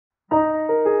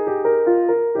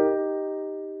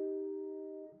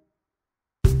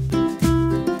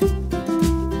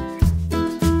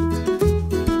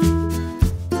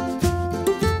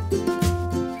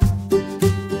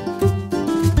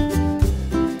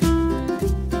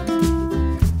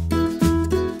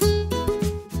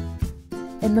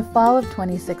the fall of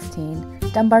 2016,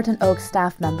 Dumbarton Oaks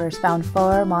staff members found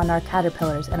 4 Monarch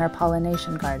caterpillars in our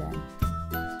pollination garden.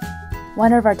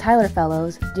 One of our Tyler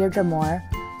Fellows, Deirdre Moore,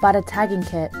 bought a tagging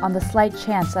kit on the slight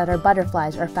chance that our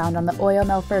butterflies are found on the oil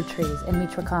mill fir trees in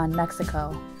Michoacan,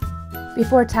 Mexico.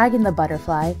 Before tagging the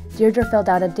butterfly, Deirdre filled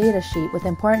out a data sheet with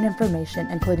important information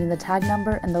including the tag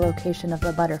number and the location of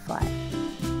the butterfly.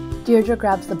 Deirdre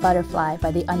grabs the butterfly by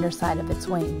the underside of its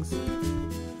wings.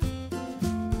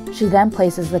 She then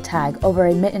places the tag over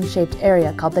a mitten-shaped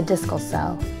area called the discal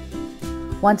cell.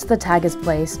 Once the tag is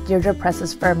placed, Deirdre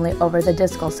presses firmly over the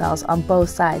discal cells on both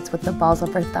sides with the balls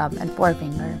of her thumb and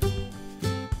forefinger.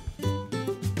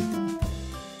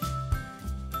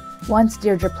 Once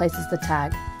Deirdre places the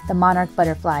tag, the monarch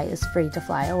butterfly is free to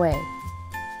fly away,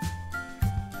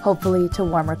 hopefully to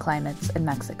warmer climates in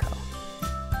Mexico.